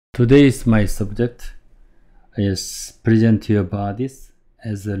Today's my subject is present your bodies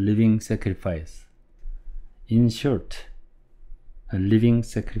as a living sacrifice. In short, a living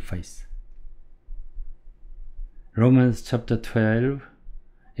sacrifice. Romans chapter 12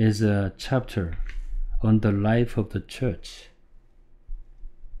 is a chapter on the life of the church.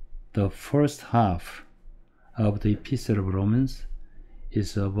 The first half of the epistle of Romans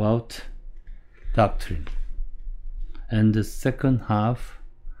is about doctrine, and the second half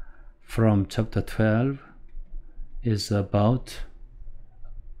from chapter 12 is about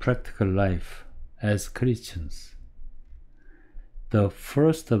practical life as Christians. The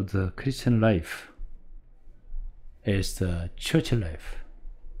first of the Christian life is the church life.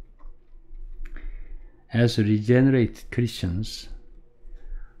 As regenerate Christians,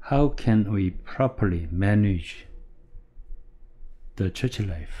 how can we properly manage the church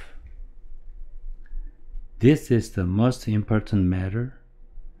life? This is the most important matter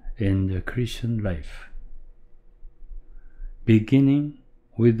in the Christian life. Beginning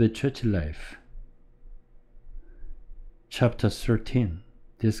with the church life, chapter 13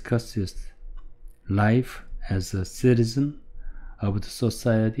 discusses life as a citizen of the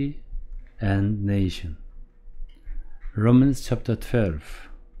society and nation. Romans chapter 12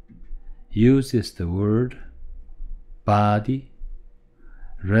 uses the word body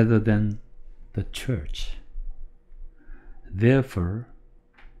rather than the church. Therefore,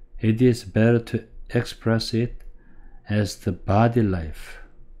 it is better to express it as the body life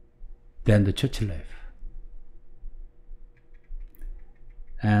than the church life.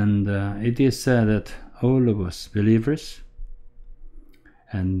 And it is said that all of us believers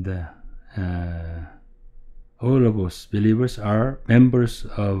are members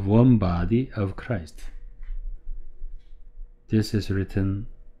of one body of Christ. This is written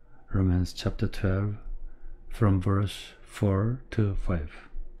Romans chapter 12 from verse 4 to 5.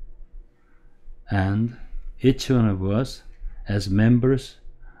 And each one of us, as members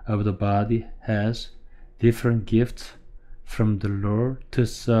of the body, has different gifts from the Lord to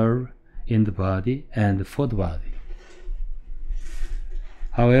serve in the body and for the body.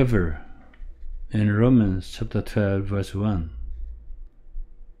 However, in Romans chapter 12 verse 1,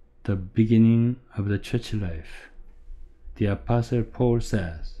 the beginning of the church life, the Apostle Paul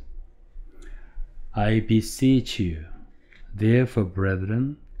says, I beseech you, therefore,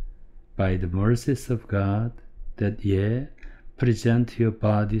 brethren, by the mercies of God, that ye present your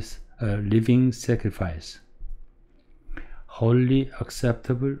bodies a living sacrifice, wholly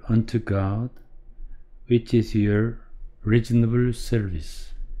acceptable unto God, which is your reasonable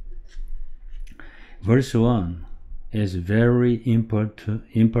service. Verse 1 is very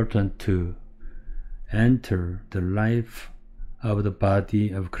important to enter the life of the body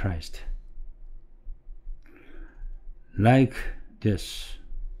of Christ. Like this,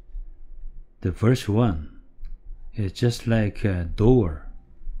 the verse 1 is just like a door.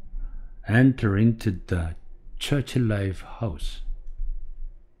 Enter into the church life house.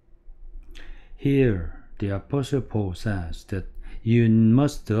 Here, the Apostle Paul says that you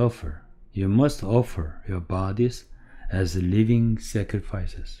must offer your bodies as living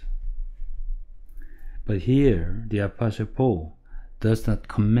sacrifices. But here, the Apostle Paul does not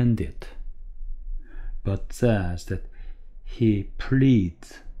commend it, but says that he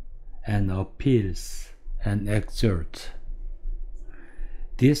pleads and appeals and exhorts.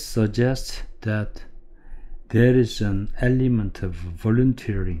 This suggests that there is an element of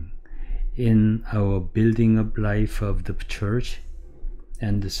volunteering in our building up life of the church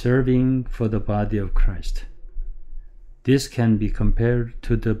and serving for the body of Christ. This can be compared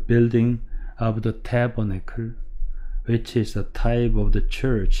to the building of the tabernacle, which is a type of the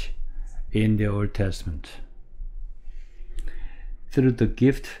church in the Old Testament. Through the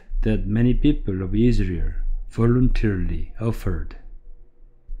gift that many people of Israel voluntarily offered,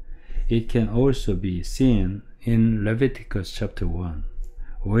 it can also be seen in Leviticus chapter 1,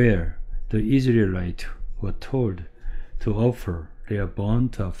 where the Israelites were told to offer their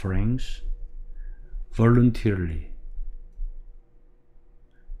burnt offerings voluntarily.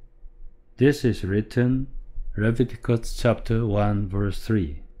 This is written Leviticus chapter 1 verse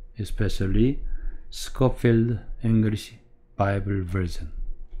 3, especially Scofield English Bible version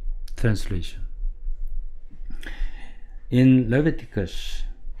translation. In Leviticus,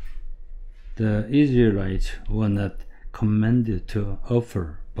 the Israelites were not commanded to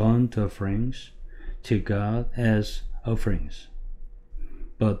offer burnt offerings to God as offerings,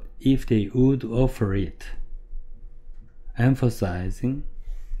 but if they would offer it, emphasizing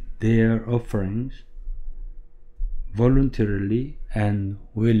their offerings voluntarily and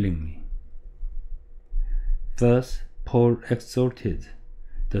willingly. Thus, Paul exhorted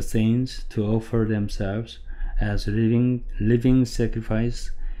the saints to offer themselves as living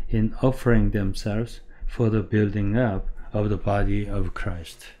sacrifice in offering themselves for the building up of the body of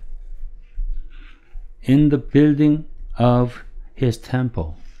Christ. In the building of His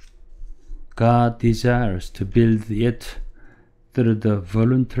temple, God desires to build it through the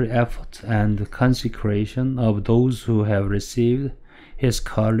voluntary effort and consecration of those who have received His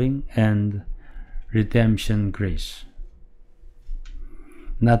calling and redemption grace,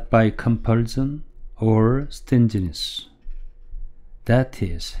 not by compulsion or stinginess. That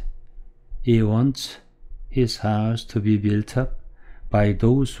is, He wants His house to be built up by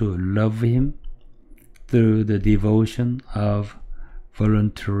those who love Him through the devotion of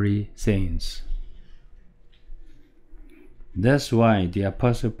voluntary saints. That's why the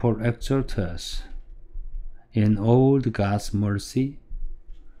Apostle Paul exhorts us, in all God's mercy,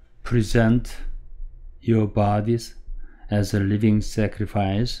 present your bodies as a living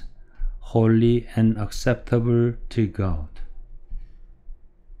sacrifice, holy and acceptable to God.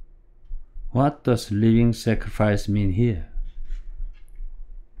 What does living sacrifice mean here?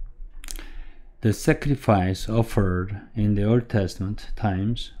 The sacrifice offered in the Old Testament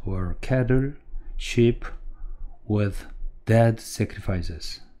times were cattle, sheep, with dead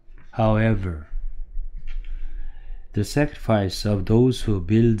sacrifices. However, the sacrifice of those who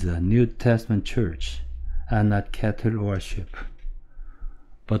build the New Testament church are not cattle or sheep,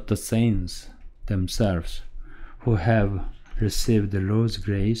 but the saints themselves who have received the Lord's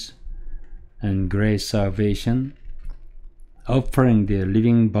grace and great salvation, offering their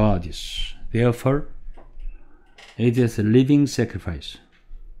living bodies. Therefore, it is a living sacrifice.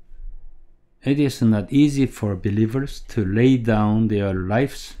 It is not easy for believers to lay down their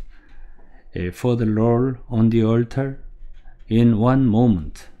lives for the Lord on the altar in one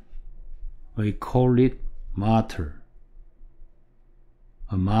moment. We call it martyr,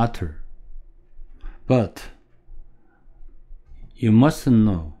 a martyr. But you must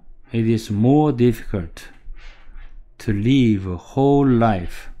know it is more difficult to live a whole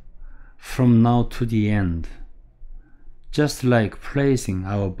life from now to the end, just like placing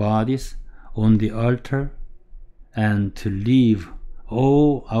our bodies on the altar and to live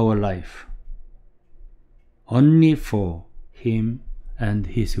all our life only for Him and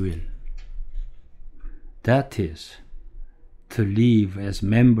His will. That is, to live as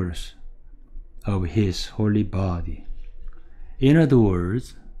members of His holy body. In other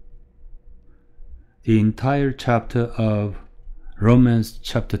words, the entire chapter of Romans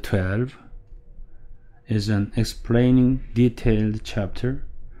chapter 12 is an explaining detailed chapter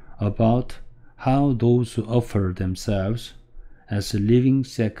about how those who offer themselves as a living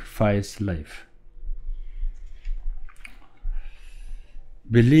sacrifice life.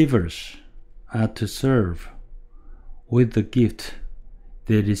 Believers are to serve with the gift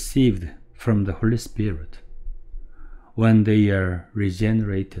they received from the Holy Spirit when they are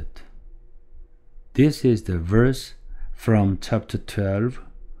regenerated. This is the verse from chapter 12,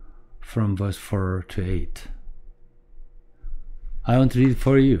 from verse 4 to 8. I want to read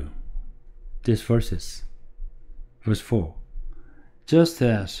for you these verses. Verse 4. Just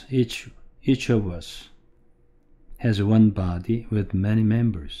as each of us has one body with many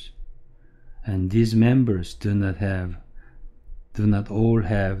members, and these members do not all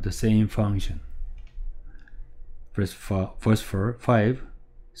have the same function. Verse 5.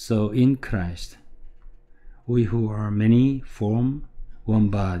 So in Christ, we who are many form one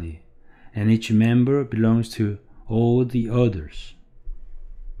body, and each member belongs to all the others.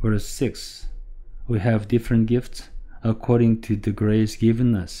 Verse 6. We have different gifts according to the grace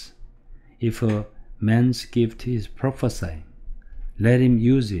given us. If a man's gift is prophesying, let him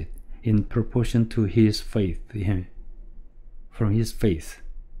use it in proportion to his faith, from his faith.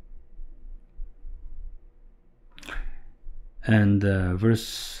 And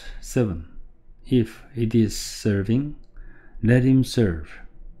verse 7. If it is serving, let him serve.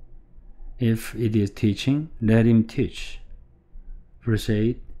 If it is teaching, let him teach. Verse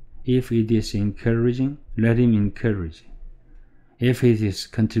 8. If it is encouraging, let him encourage. If it is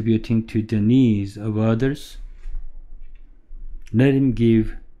contributing to the needs of others, let him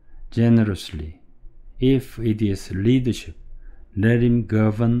give generously. If it is leadership, let him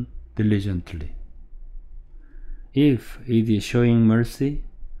govern diligently. If it is showing mercy,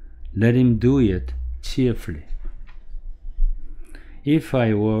 let him do it cheerfully. If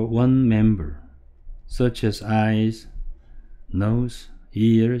I were one member, such as eyes, nose,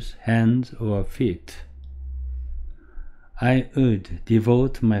 ears, hands, or feet, I would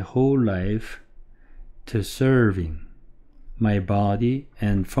devote my whole life to serving my body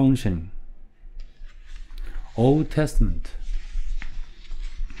and functioning. Old Testament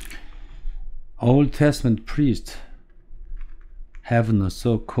Old Testament priests have no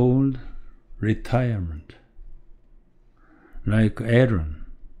so-called retirement. Like Aaron,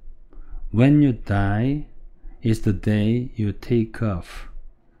 when you die is the day you take off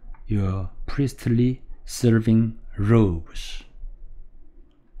your priestly serving robes.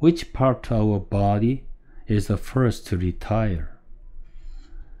 Which part of our body is the first to retire?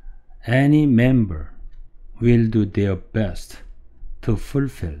 Any member will do their best to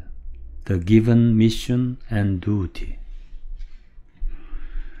fulfill the given mission and duty.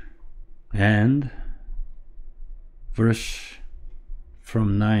 And verse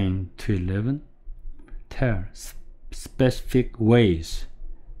from 9 to 11 tell specific ways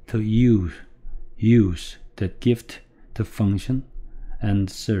to use that gift to function and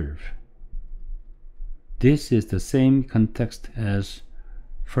serve. This is the same context as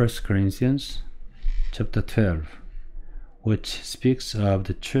 1 Corinthians chapter 12, which speaks of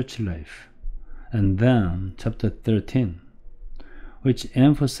the church life, and then chapter 13, which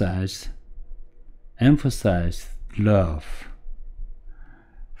emphasized love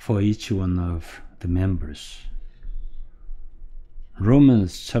for each one of the members.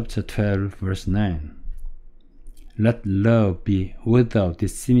 Romans chapter 12 verse 9. Let love be without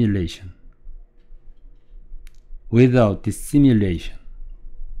dissimulation. Without dissimulation.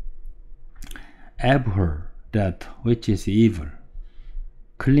 Abhor that which is evil.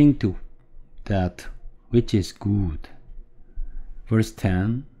 Cling to that which is good. Verse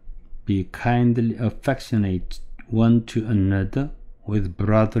 10. Be kindly affectionate one to another with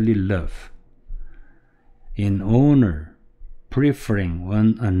brotherly love, in honor, preferring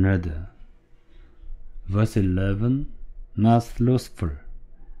one another. Verse 11. Not slothful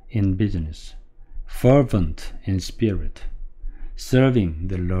in business, fervent in spirit, serving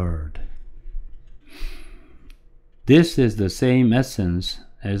the Lord. This is the same essence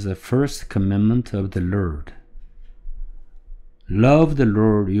as the first commandment of the Lord. Love the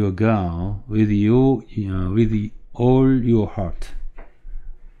Lord your God with all your heart,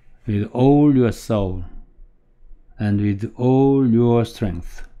 with all your soul, and with all your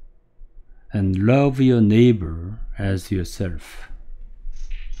strength, and love your neighbor as yourself.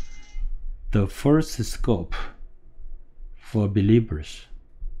 The first scope for believers.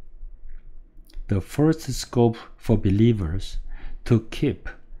 The first scope for believers to keep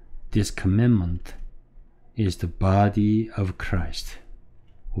this commandment is the body of Christ,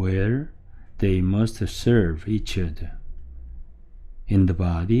 where they must serve each other in the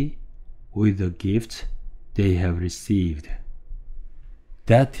body with the gifts they have received.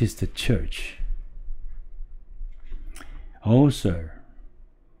 That is the church. Also,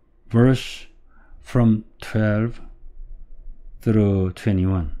 verse from 12 through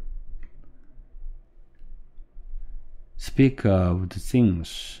 21 speak of the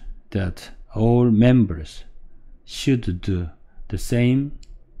things that all members should do the same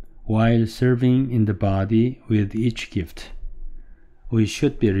while serving in the body with each gift. We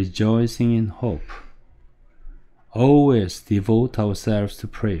should be rejoicing in hope. Always devote ourselves to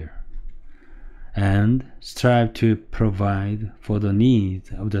prayer and strive to provide for the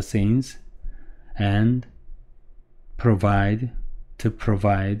needs of the saints and provide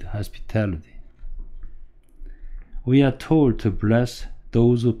hospitality. We are told to bless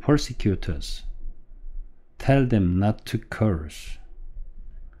those who persecute us, tell them not to curse,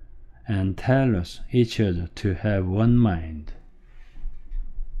 and tell us each other to have one mind.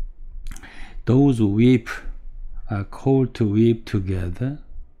 Those who weep are called to weep together.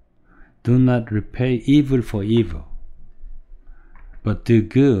 Do not repay evil for evil, but do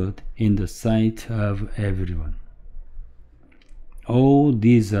good in the sight of everyone. All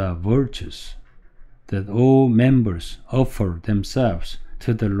these are virtues that all members offer themselves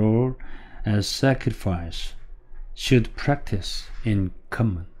to the Lord as sacrifice should practice in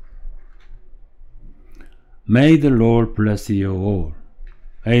common. May the Lord bless you all.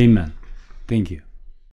 Amen. Thank you.